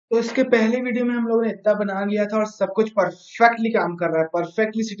तो इसके पहले वीडियो में हम लोगों ने इतना बना लिया था और सब कुछ परफेक्टली काम कर रहा है,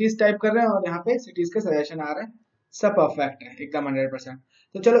 परफेक्टली सिटीज टाइप कर रहे हैं और यहाँ पे सिटीज के सजेशन आ रहे हैं। सब परफेक्ट है एकदम 100%।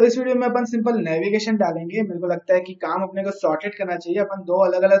 तो चलो इस वीडियो में अपन सिंपल नेविगेशन डालेंगे। मेरे को लगता है कि काम अपने को सॉर्टेड करना चाहिए। अपन दो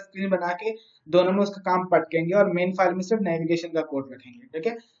अलग अलग स्क्रीन बना के दोनों में उसका काम पटकेंगे और मेन फाइल में सिर्फ नेविगेशन का कोड रखेंगे। ठीक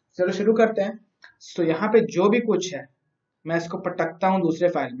है, चलो शुरू करते हैं। तो यहाँ पे जो भी कुछ है मैं इसको पटकता हूँ दूसरे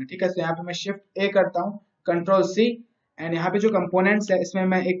फाइल में। ठीक है, तो यहाँ पे मैं शिफ्ट ए करता हूँ, कंट्रोल सी, एंड यहाँ पे जो कंपोनेंट्स है इसमें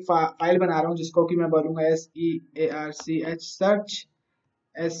मैं एक फाइल बना रहा हूँ जिसको कि मैं बोलूंगा SEARCH search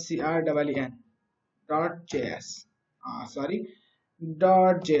SCREEN .js, sorry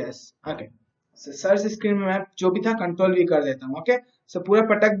 .js। Okay, search screen में मैं जो भी था कंट्रोल वी कर देता हूँ। ओके, सो पूरा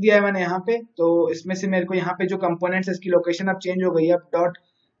पटक दिया है मैंने यहाँ पे। तो इसमें से मेरे को यहाँ पे जो कंपोनेंट्स है इसकी लोकेशन अब चेंज हो गई है। अब डॉट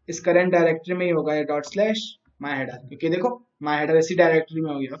इस करंट डायरेक्टरी में ही होगा या डॉट स्लैश माई हेडर, क्योंकि देखो माई हेडर इसी डायरेक्टरी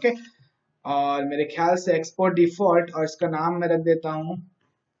में होगी। ओके, और मेरे ख्याल से एक्सपोर्ट डिफॉल्ट और इसका नाम मैं रख देता हूँ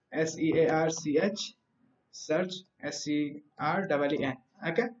SEARCH search SCREEN।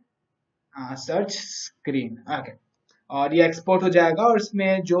 Okay, search screen. Okay, और ये एक्सपोर्ट हो जाएगा और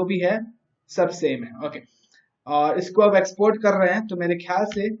इसमें जो भी है सब सेम है। ओके, और इसको अब एक्सपोर्ट कर रहे हैं तो मेरे ख्याल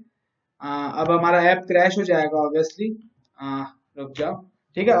से अब हमारा ऐप क्रैश हो जाएगा ऑब्वियसली। रुक जाओ,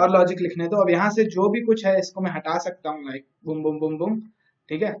 ठीक है, और लॉजिक लिखने दो। अब यहाँ से जो भी कुछ है इसको मैं हटा सकता हूँ, लाइक बुम बुम बुम बुम।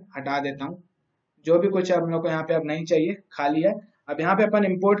 ठीक है, हटा देता हूँ। जो भी कुछ है हम लोग को यहाँ पे अब नहीं चाहिए, खाली है। अब यहाँ पे अपन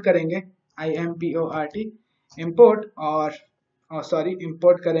इंपोर्ट करेंगे IMPORT इंपोर्ट, और सॉरी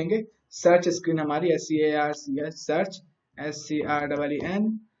इंपोर्ट करेंगे सर्च स्क्रीन हमारी SEARCH search SCREEN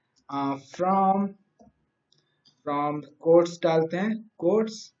from quotes डालते हैं,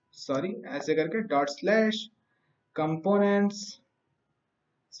 कोट्स सॉरी ऐसे करके dot slash components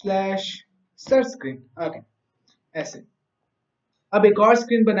slash search screen. Okay, ऐसे। अब एक और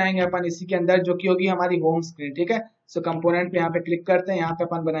स्क्रीन बनाएंगे अपन इसी के अंदर जो कि होगी हमारी होम स्क्रीन। ठीक है, सो कंपोनेंट पे यहाँ पे क्लिक करते हैं, यहाँ पे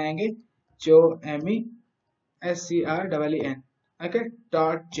अपन बनाएंगे जो MESCREEN। Okay,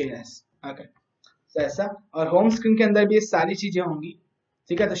 .js। ओके, तो ऐसा, और होम स्क्रीन के अंदर भी ये सारी चीजें होंगी।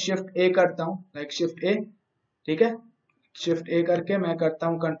 ठीक है, तो शिफ्ट ए करता हूँ, लाइक शिफ्ट ए। ठीक है, शिफ्ट ए करके मैं करता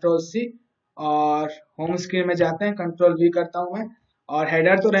हूँ कंट्रोल सी, और होम स्क्रीन में जाते हैं, कंट्रोल वी करता हूँ मैं। और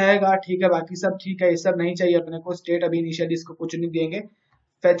हेडर तो रहेगा, ठीक है, बाकी सब ठीक है। ये सब नहीं चाहिए अपने को, स्टेट अभी इनिशियली इसको कुछ नहीं देंगे,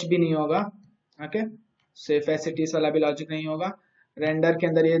 फेच भी नहीं होगा। ओके, सिर्फ एसिटीज वाला भी लॉजिक नहीं होगा। रेंडर के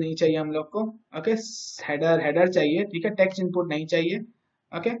अंदर ये नहीं चाहिए हम लोग को। ओके, हेडर हेडर चाहिए, ठीक है, टेक्स्ट इनपुट नहीं चाहिए।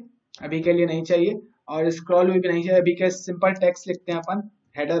 ओके, अभी के लिए नहीं चाहिए, और स्क्रॉल भी नहीं चाहिए। अभी के सिंपल टेक्स्ट लिखते हैं अपन,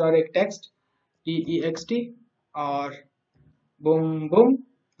 हेडर और एक टेक्स्ट TEXT, और बुम बुम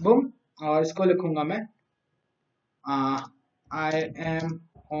बुम, और इसको लिखूंगा मैं I am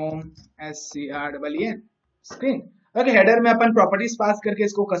home SCREEN screen. Okay, header में अपन प्रॉपर्टीज पास करके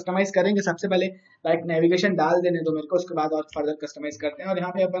इसको कस्टमाइज करेंगे। सबसे पहले लाइक नेविगेशन डाल देने दो मेरे को, उसके बाद और फर्दर कस्टमाइज करते हैं। और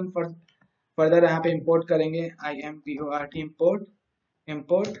यहाँ पे अपन फर्दर यहाँ पे इंपोर्ट करेंगे IMPORT इंपोर्ट,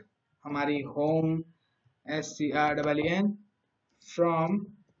 इंपोर्ट हमारी home SCREEN from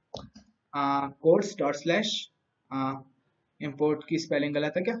codes dot slash, import की स्पेलिंग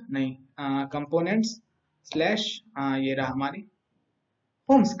गलत है क्या, नहीं, कंपोनेंट्स स्लैश, ये रहा हमारी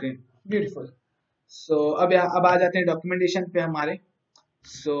होम स्क्रीन। ब्यूटीफुल। सो अब आ जाते हैं डॉक्यूमेंटेशन पे हमारे।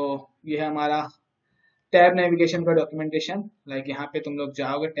 सो ये है हमारा टैब नेविगेशन का डॉक्यूमेंटेशन। लाइक यहाँ पे तुम लोग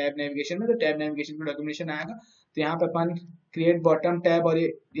जाओगे टैब नेविगेशन में तो टैब नेविगेशन का डॉक्यूमेंटेशन आएगा। तो यहाँ पे अपन क्रिएट बॉटम टैब, और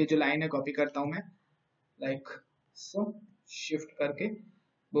ये जो लाइन है कॉपी करता हूँ मैं, लाइक सो शिफ्ट करके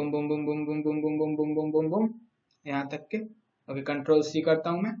बुम बुम बुम बुम बुम बुम बुम बुम बुम बुम बुम बुम यहाँ तक के। ओके, कंट्रोल सी करता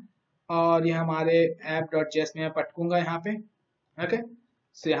हूँ मैं, और ये हमारे ऐप डॉट जेएस में मैं पटकूंगा यहाँ पे। ओके,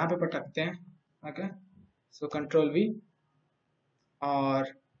 सो यहाँ पे पटकते हैं। ओके, सो कंट्रोल वी, और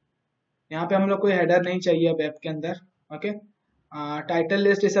यहाँ पे हम लोग को हेडर नहीं चाहिए अब ऐप के अंदर। ओके, टाइटल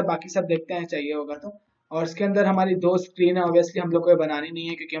लिस्ट ये सब बाकी सब देखते हैं चाहिए होगा तो। और इसके अंदर हमारी दो स्क्रीन है, ऑब्वियसली हम लोग को ये बनानी नहीं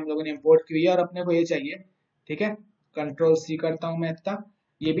है क्योंकि हम लोगों ने इंपोर्ट की हुई है और अपने को ये चाहिए। ठीक है, कंट्रोल सी करता हूँ मैं इतना,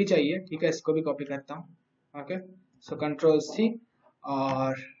 ये भी चाहिए। ठीक है, इसको भी कॉपी करता हूँ। ओके, सो कंट्रोल सी,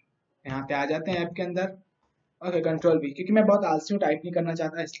 और यहाँ पे आ जाते हैं ऐप के अंदर। ओके, कंट्रोल वी, क्योंकि मैं बहुत आलसी हूँ, टाइप नहीं करना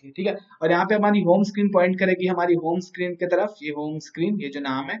चाहता इसलिए। ठीक है, और यहाँ पे हमारी होम स्क्रीन पॉइंट करेगी हमारी होम स्क्रीन की तरफ। ये होम स्क्रीन, ये जो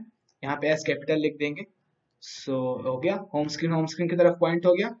नाम है यहाँ पे एस कैपिटल लिख देंगे। सो हो गया, होम स्क्रीन की तरफ पॉइंट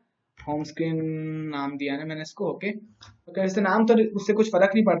हो गया। होम स्क्रीन नाम दिया ना मैंने इसको। ओके, ओके, वैसे नाम तो उससे कुछ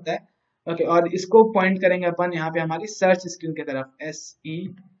फर्क नहीं पड़ता है। ओके, और इसको पॉइंट करेंगे अपन यहाँ पे हमारी सर्च स्क्रीन की तरफ,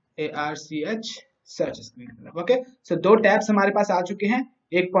 SEARCH सर्च स्क्रीन की तरफ। ओके, सो दो टैब्स हमारे पास आ चुके हैं।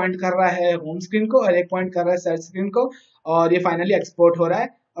 एक पॉइंट कर रहा है होम स्क्रीन को और एक पॉइंट कर रहा है सर्च स्क्रीन को, और ये फाइनली एक्सपोर्ट हो रहा है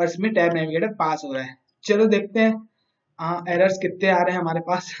और इसमें टैब नेविगेटर पास हो रहा है। चलो देखते हैं एरर्स कितने आ रहे हैं हमारे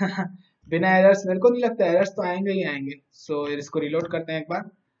पास। बिना एरर्स मेरे को नहीं लगता, एरर्स तो आएंगे ही आएंगे। सो इसको रिलोड करते हैं एक बार।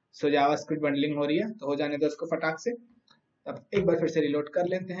 सो जावास्क्रिप्ट बंडलिंग हो रही है, तो हो जाने दो उसको फटाक से। अब एक बार फिर से रिलोड कर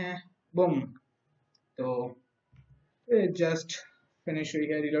लेते हैं, बूम। तो जस्ट फिनिश हुई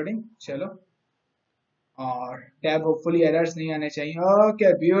है रिलोडिंग, चलो। और टैब होपफुली एरर्स नहीं आने चाहिए।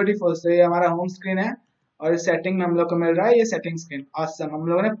 ओके ब्यूटीफुल, तो ये हमारा होम स्क्रीन है और इस सेटिंग में हम लोग को मिल रहा है ये सेटिंग स्क्रीन। ऑसम, हम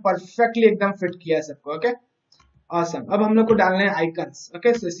लोगों ने परफेक्टली एकदम फिट किया है सबको। Okay awesome. अब हम लोग को डालने हैं आइकन्स।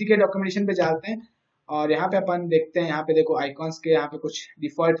 ओके सो इसी के डॉक्यूमेंटेशन पे जाते हैं और यहाँ पे अपन देखते हैं, यहाँ पे देखो आइकॉन्स के यहाँ पे कुछ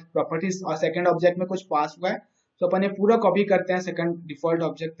डिफॉल्ट प्रॉपर्टीज और सेकंड ऑब्जेक्ट में कुछ पास हुआ है, तो अपन ये पूरा कॉपी करते हैं सेकंड डिफॉल्ट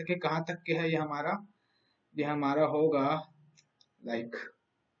ऑब्जेक्ट तक के। कहाँ तक के है ये हमारा होगा लाइक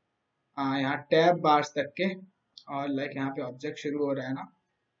यहाँ टैब बार्स तक के, और लाइक यहाँ पे ऑब्जेक्ट शुरू हो रहा है ना।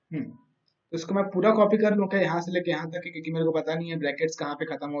 तो इसको मैं पूरा कॉपी कर लूँ क्या यहाँ से लेके यहाँ तक, क्योंकि मेरे को पता नहीं है ब्रैकेट्स कहाँ पे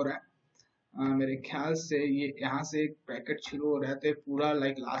खत्म हो रहा है। मेरे ख्याल से ये यहाँ से एक ब्रैकेट शुरू हो रहा है, तो ये पूरा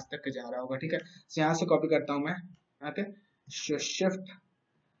लाइक लास्ट तक के जा रहा होगा। ठीक है, तो यहाँ से कॉपी करता हूँ मैं। Okay shift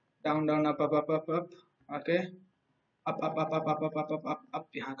down down up up up up up, okay up up up up up up up up up up,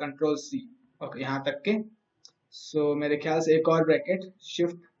 यहाँ कंट्रोल सी। ओके यहाँ तक के। सो मेरे ख्याल से एक और bracket,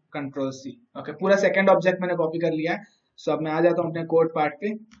 shift control C. Okay पूरा सेकंड ऑब्जेक्ट मैंने कॉपी कर लिया है। सो अब मैं आ जाता हूँ अपने कोड पार्ट पे,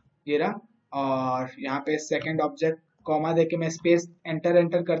 ये रहा। और यहाँ पे सेकंड ऑब्जेक्ट कॉमा देके मैं स्पेस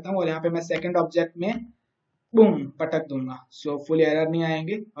एंटर करता हूँ और यहाँ पे मैं सेकंड ऑब्जेक्ट में बूम पटक दूंगा। सो फुल एरर नहीं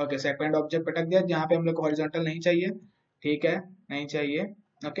आएंगे। ओके सेकंड ऑब्जेक्ट पटक दिया, जहाँ पे हम लोग को हॉरिजॉन्टल नहीं चाहिए। ठीक है नहीं चाहिए।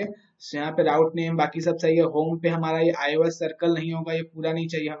 ओके सो यहाँ पे राउट नेम बाकी सब सही है। होम पे हमारा ये iOS सर्कल नहीं होगा, ये पूरा नहीं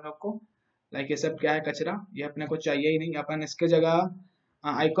चाहिए हम लोग को। लाइक ये सब क्या है, कचरा, ये अपने को चाहिए ही नहीं। अपन इसके जगह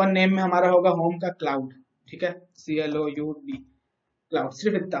आइकॉन नेम में हमारा होगा होम का क्लाउड। ठीक है CLOUD क्लाउड,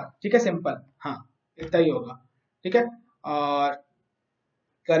 सिर्फ इतना। ठीक है सिंपल, हाँ इतना ही होगा। ठीक है और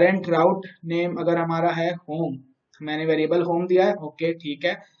करंट राउट नेम अगर हमारा है होम, मैंने वेरिएबल होम दिया है। ओके ठीक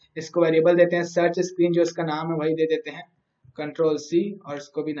है, इसको वेरिएबल देते हैं सर्च स्क्रीन, जो इसका नाम है वही दे देते हैं कंट्रोल सी, और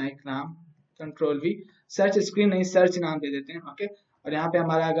इसको भी नाइक नाम कंट्रोल वी। सर्च स्क्रीन नहीं, सर्च नाम दे देते हैं। ओके और यहाँ पे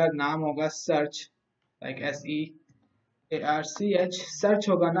हमारा अगर नाम होगा सर्च, लाइक SEARCH सर्च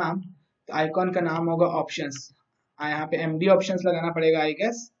होगा नाम, तो आइकॉन का नाम होगा ऑप्शंस। यहाँ पे MD ऑप्शंस लगाना पड़ेगा आई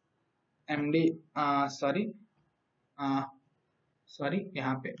गेस, MD सॉरी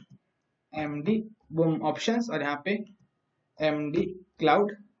यहाँ पे MD बूम ऑप्शंस, और यहाँ पे MD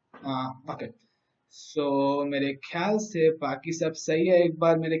क्लाउड। ओके सो मेरे ख्याल से बाकी सब सही है। एक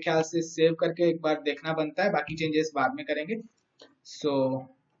बार मेरे ख्याल से सेव करके एक बार देखना बनता है, बाकी चेंजेस बाद में करेंगे। सो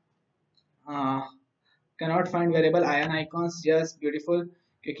cannot find variable ion icons, yes beautiful,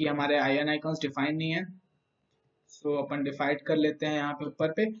 क्योंकि हमारे आयन आइकॉन्स डिफाइन नहीं है। सो अपन डिफाइड कर लेते हैं यहाँ पे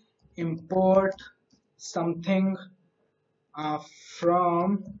ऊपर पे, import something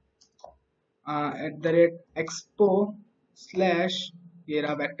from @expo slash, ये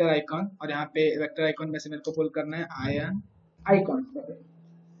रहा वेक्टर आइकॉन, और यहाँ पे वेक्टर आइकॉन में से मेरे को पुल करना है आयन आइकॉन।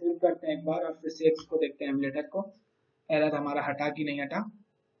 सेव करते हैं एक बार और फिर से इसको देखते हैं एमुलेटर को, एरर हमारा हटा कि नहीं हटा।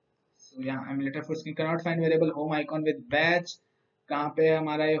 सो यहाँ emulator for screen cannot find variable home icon with batch, कहाँ पे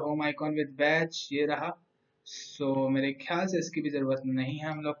हमारा ये होम आइकॉन विद बैच, ये रहा। सो मेरे ख्याल से इसकी भी जरूरत नहीं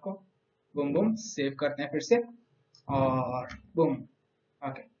है हम लोग को। बूम बूम सेव करते हैं फिर से और बूम।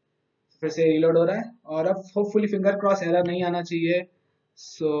 ओके फिर से रिलोड हो रहा है और अब होपफुली फिंगर क्रॉस एरर नहीं आना चाहिए।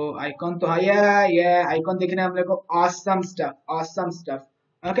 सो आइकॉन तो हाई है, ये आइकॉन देखने हम लोग को ऑसम स्टफ।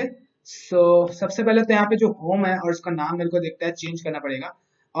 ओके सो सबसे पहले तो यहाँ पे जो होम है और उसका नाम मेरे को देखता है चेंज करना पड़ेगा।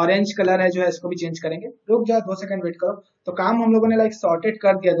 ऑरेंज कलर है जो है, इसको भी चेंज करेंगे। रुक जाओ 2 सेकंड वेट करो। तो काम हम लोगों ने लाइक सॉर्टेड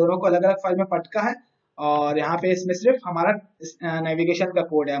कर दिया, दोनों को अलग अलग फाइल में पटका है और यहाँ पे इसमें सिर्फ हमारा नेविगेशन का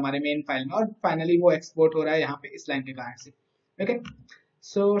कोड है हमारे मेन फाइल में, और फाइनली वो एक्सपोर्ट हो रहा है यहाँ पे इस लाइन के कारण से। ओके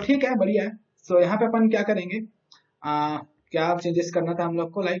सो ठीक है बढ़िया है। सो यहाँ पे अपन क्या करेंगे, क्या चेंजेस करना था हम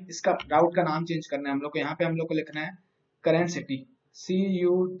लोग को, लाइक इसका राउट का नाम चेंज करना है हम लोग को। यहाँ पे हम लोग को लिखना है करंट सिटी,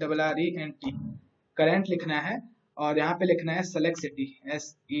 CURRENT करंट लिखना है, और यहाँ पे लिखना है सेलेक्ट सिटी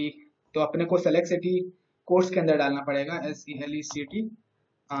SE, तो अपने को सेलेक्ट सिटी कोर्स के अंदर डालना पड़ेगा SELECT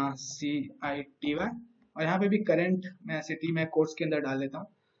CITY, और यहाँ पे भी करंट मैं सिटी में कोर्स के अंदर डाल देता हूँ।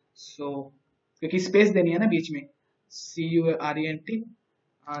 सो क्योंकि स्पेस देनी है ना बीच में, CURENT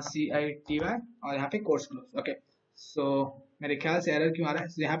CITY और यहाँ पे कोर्स क्लोज। ओके सो मेरे ख्याल से एरर क्यों आ रहा है,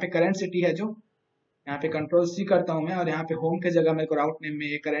 यहाँ पे करंट सिटी है जो, यहाँ पे कंट्रोल C करता हूँ मैं, और यहाँ पे होम के जगह मेरे को राउट नेम में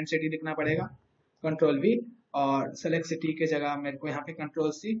ये करंट सिटी लिखना पड़ेगा कंट्रोल V, और सेलेक्ट सिटी के जगह मेरे को यहाँ पे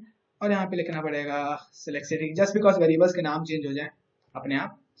कंट्रोल C और यहाँ पे लिखना पड़ेगा select city, just because variables के नाम चेंज हो जाए अपने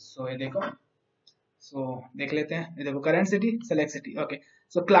आप। सो ये देखो, सो देख लेते हैं, ये देखो current city select city. Okay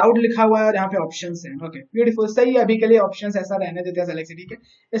so cloud लिखा हुआ है और यहाँ पे ऑप्शंस हैं। ओके ब्यूटीफुल, सही है। अभी के लिए ऑप्शंस ऐसा रहने देते हैं सेलेक्ट सिटी के।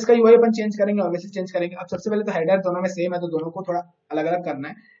 इसका यूआई अपन चेंज करेंगे, ऑब्वियसली चेंज करेंगे। अब सबसे पहले तो हेडर दोनों में सेम है, तो दोनों को थोड़ा अलग अलग करना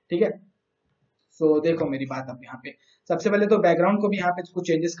है। ठीक है सो देखो मेरी बात अब यहाँ पे, सबसे पहले तो बैकग्राउंड को भी यहाँ पे कुछ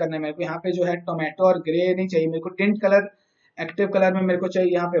चेंजेस करना है मेरे को। यहाँ पे जो है टोमेटो और ग्रे नहीं चाहिए मेरे को, टिंट कलर एक्टिव कलर में मेरे को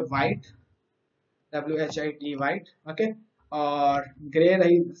चाहिए यहाँ पे व्हाइट, WHIT व्हाइट, ओके, और ग्रे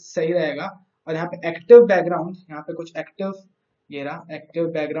रही सही रहेगा। और यहाँ पे एक्टिव बैकग्राउंड, यहाँ पे कुछ एक्टिव, ये रहा एक्टिव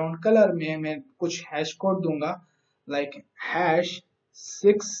बैकग्राउंड कलर में मैं कुछ हैश कोड दूंगा, लाइक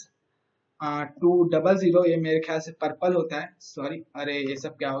 #6200, ये मेरे ख्याल से पर्पल होता है, सॉरी, अरे ये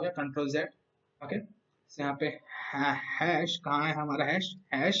सब क्या हो गया, Ctrl Z, ओके। यहाँ पे हैश कहाँ है हमारा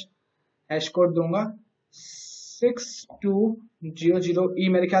हैश कोड दूंगा 6200E,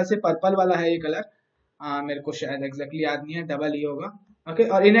 मेरे ख्याल से पर्पल वाला है ये कलर, मेरे को शायद एग्जैक्टली याद नहीं है, EE होगा, ओके।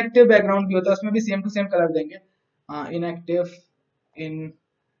 और इनएक्टिव बैकग्राउंड भी होता है, उसमें भी सेम टू सेम कलर देंगे, inactive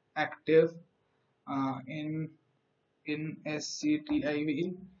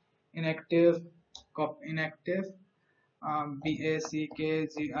SCTIV inactive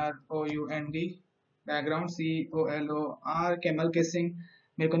BACKGROUND background COLOR camel casing,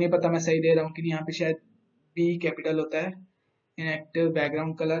 मेरे को नहीं पता मैं सही दे रहा हूँ कि नहीं, यहाँ पे शायद B कैपिटल होता है। Inactive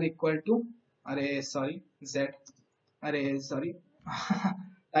background colour equal to, अरे सॉरी Z, अरे सॉरी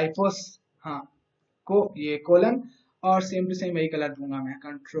टाइपोस, हाँ को ये कोलन, और सेम टू सेम वही कलर दूंगा मैं,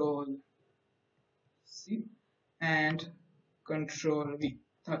 Ctrl+C एंड Ctrl+V,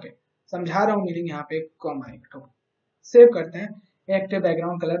 ओके। समझा रहा हूँ मीनिंग, यहाँ पे कॉमा है, सेव करते हैं। एक्टिव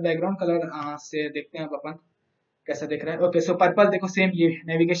बैकग्राउंड कलर से देखते हैं अब अपन कैसा दिख रहा है, ओके। सो पर्पल देखो सेम ये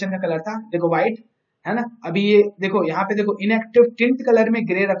नेविगेशन का कलर था, देखो व्हाइट है ना। अभी ये देखो यहाँ पे देखो इनएक्टिव टिंट कलर में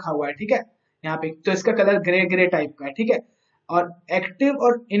ग्रे रखा हुआ है, ठीक है, यहाँ पे तो इसका कलर ग्रे टाइप का है, ठीक है। और एक्टिव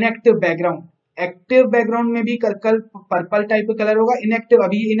और इनएक्टिव बैकग्राउंड, एक्टिव बैकग्राउंड में भी कल पर्पल टाइप का कलर होगा, इनएक्टिव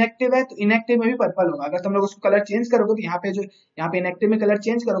अभी इनएक्टिव है तो इनएक्टिव में भी पर्पल होगा। अगर तुम लोग उसको कलर चेंज करोगे तो यहाँ पे जो यहाँ पे इनएक्टिव में कलर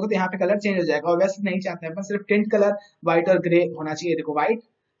चेंज करोगे तो यहाँ पे कलर चेंज हो जाएगा, और वैसे नहीं चाहते हैं अपन, सिर्फ टिंट कलर व्हाइट और ग्रे होना चाहिए। देखो व्हाइट,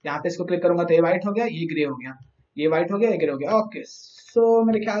 यहाँ पे इसको क्लिक करूंगा तो ये व्हाइट हो गया, ये ग्रे हो गया, ये व्हाइट हो गया, ये ग्रे हो गया, ओके। सो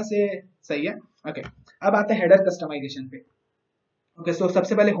मेरे ख्याल से सही है, ओके। अब आते हैं हेडर कस्टमाइजेशन पे, ओके। सो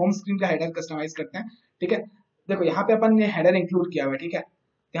सबसे पहले होम स्क्रीन का हेडर कस्टमाइज करते हैं, ठीक है। देखो यहाँ पे अपन ने हेडर इंक्लूड किया हुआ है, ठीक है।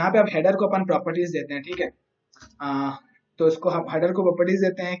 यहाँ पे अब हेडर को अपन प्रॉपर्टीज देते हैं, ठीक है। तो इसको हम हेडर को प्रॉपर्टीज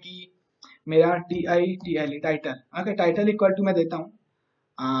देते हैं कि मेरा TITLE title, okay, title equal to मैं देता हूँ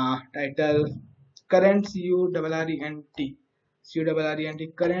title current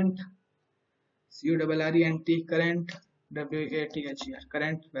current WATHER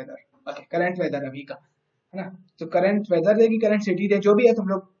current weather, okay, current weather अभी का है ना। तो करंट वेदर देगी, करंट सिटी दे, जो भी है तुम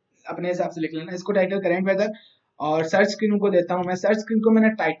लोग अपने हिसाब से लिख लेना, इसको टाइटल करंट वेदर। और सर्च स्क्रीन को देता हूँ मैं, सर्च स्क्रीन को मैंने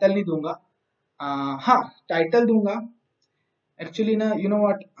टाइटल नहीं दूंगा, हाँ टाइटल दूंगा एक्चुअली ना, you know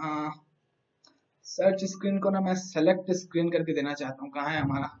what, search screen को ना मैं सेलेक्ट स्क्रीन करके देना चाहता हूँ, कहाँ है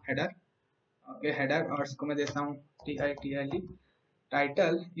हमारा हेडर, ओके हेडर, और इसको मैं देता हूँ TITLE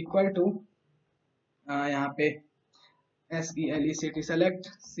टाइटल इक्वल टू यहाँ पे SELECT select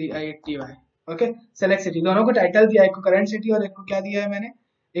CITY, okay, select city, दोनों को टाइटल दिया, एक को करंट सिटी और एक को क्या दिया है मैंने,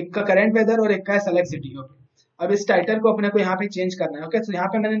 एक का करंट वेदर और एक का है सेलेक्ट सिटी, ओके। अब इस टाइटल को अपने को यहाँ पे चेंज करना है, ओके। तो यहाँ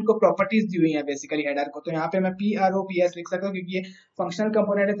पे मैंने इनको प्रॉपर्टीज दी हुई है बेसिकली हेडर को, तो यहाँ पे मैं PROPS लिख सकता हूँ क्योंकि ये फंक्शनल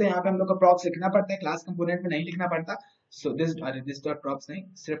कंपोनेंट है, तो यहाँ पे हम लोग को प्रॉप्स लिखना पड़ता है, क्लास कंपोनेंट में नहीं लिखना पड़ता। सो दिस डॉट प्रॉप्स नहीं,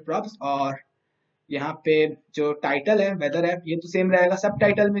 सिर्फ प्रॉप्स। और यहाँ पे जो टाइटल है वेदर है, ये तो सेम रहेगा, सब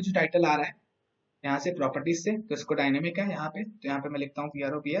टाइटल में जो टाइटल आ रहा है यहाँ से प्रॉपर्टीज से, तो इसको डायनेमिक है यहाँ पे, तो यहाँ पे मैं लिखता हूँ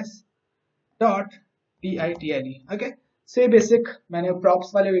PROPS डॉट TITLE, ओके। से बेसिक मैंने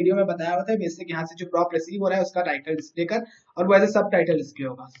प्रॉप्स वाले वीडियो में बताया हुआ था, बेसिक यहाँ से जो प्रॉप रिसीव हो रहा है उसका टाइटल डिस्प्ले कर, और वो एज सब टाइटल डिस्प्ले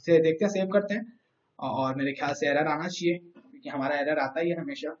होगा। से देखते हैं, सेव करते हैं, और मेरे ख्याल से एरर आना चाहिए क्योंकि हमारा एरर आता ही है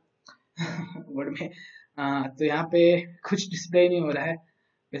हमेशा वर्ड में। तो यहाँ पे कुछ डिस्प्ले नहीं हो रहा है,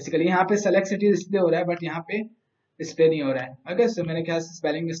 बेसिकली यहाँ पे सेलेक्ट सिटी डिस्प्ले हो रहा है बट यहाँ पे डिस्प्ले नहीं हो रहा है, ओके। सो मेरे ख्याल से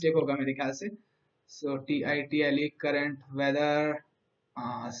स्पेलिंग मिस्टेक होगा मेरे ख्याल से। सो TITLE करंट वेदर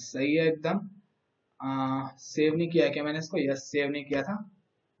सही है एकदम। सेव नहीं किया क्या मैंने इसको, यस सेव नहीं किया था,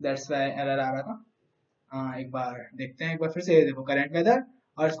 दैट्स व्हाई एरर आ रहा था। एक बार देखते हैं, एक बार फिर से देखो करंट वेदर,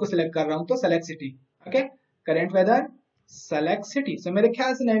 और इसको सिलेक्ट कर रहा हूँ तो select city, okay, current weather select city. सो मेरे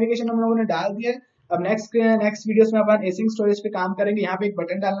ख्याल से नेविगेशन हम लोगों ने डाल दिया है। अब नेक्स्ट वीडियोस में अपन एसिंग स्टोरेज पे काम करेंगे, यहाँ पे एक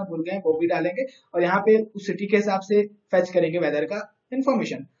बटन डालना भूल गए, वो भी डालेंगे, और यहाँ पे उस सिटी के हिसाब से फेच करेंगे वेदर का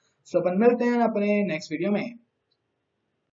इंफॉर्मेशन। सो अपन मिलते हैं अपने नेक्स्ट वीडियो में।